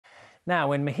Now,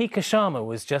 when Mihika Sharma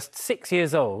was just 6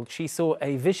 years old, she saw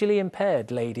a visually impaired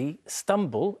lady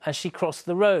stumble as she crossed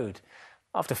the road.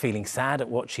 After feeling sad at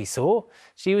what she saw,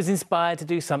 she was inspired to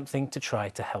do something to try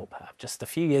to help her. Just a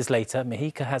few years later,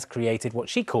 Mihika has created what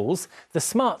she calls the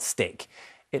Smart Stick.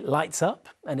 It lights up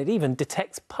and it even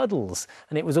detects puddles.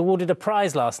 And it was awarded a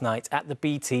prize last night at the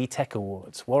BT Tech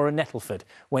Awards. Warren Nettleford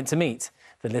went to meet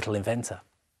the little inventor.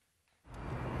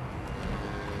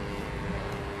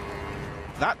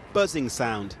 That buzzing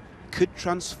sound could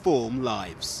transform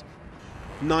lives.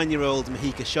 9-year-old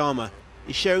Mihika Sharma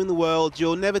is showing the world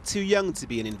you're never too young to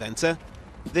be an inventor.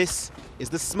 This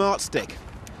is the Smart Stick,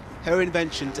 her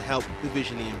invention to help the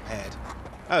visually impaired.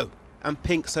 Oh, and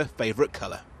pink's her favourite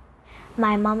colour.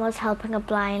 My mum was helping a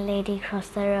blind lady cross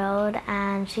the road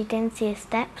and she didn't see a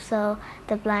step, so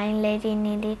the blind lady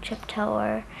nearly tripped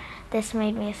over. This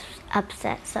made me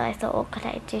upset, so I thought, what could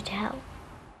I do to help?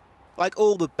 Like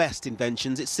all the best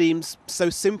inventions, it seems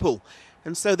so simple.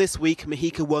 And so this week,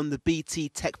 Mihika won the BT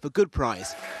Tech for Good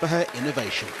prize for her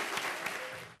innovation.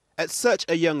 At such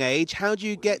a young age, how do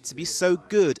you get to be so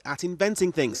good at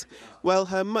inventing things? Well,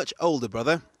 her much older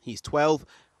brother, he's 12,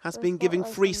 has been giving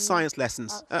free science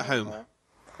lessons at home.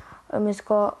 He's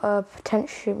got a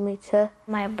potentiometer.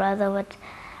 My brother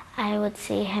I would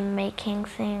see him making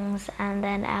things and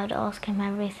then I would ask him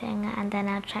everything and then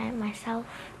I'd try it myself.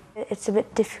 It's a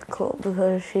bit difficult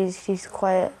because she's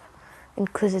quite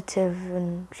inquisitive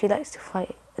and she likes to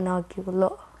fight and argue a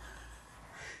lot.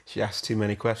 She asks too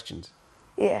many questions?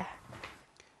 Yeah.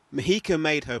 Mihika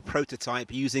made her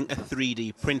prototype using a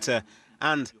 3D printer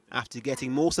and after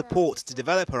getting more support to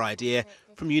develop her idea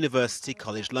from University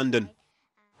College London.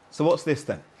 So what's this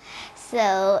then?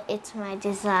 So it's my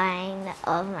design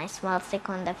of my Smart Stick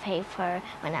on the paper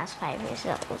when I was 5 years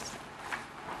old.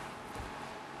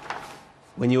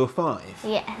 When you were 5?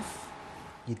 Yes.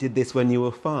 You did this when you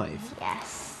were 5?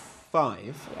 Yes.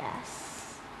 5?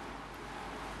 Yes.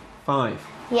 5?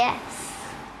 Yes.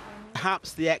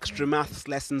 Perhaps the extra maths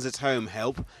lessons at home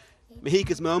help.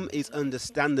 Mihika's mum is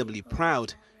understandably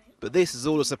proud, but this is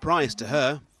all a surprise to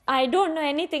her. I don't know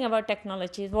anything about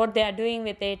technology, what they are doing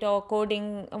with it or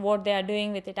coding, what they are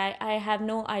doing with it. I have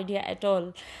no idea at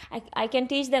all. I can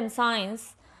teach them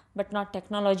science, but not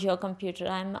technology or computer.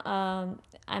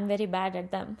 I'm very bad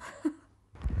at them.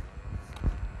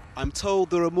 I'm told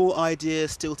there are more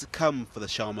ideas still to come for the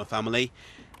Sharma family,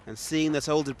 and seeing that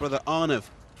older brother Arnav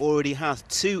already has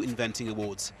 2 inventing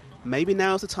awards, maybe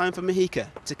now's the time for Mihika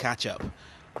to catch up.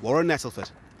 Warren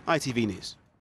Nettleford, ITV News.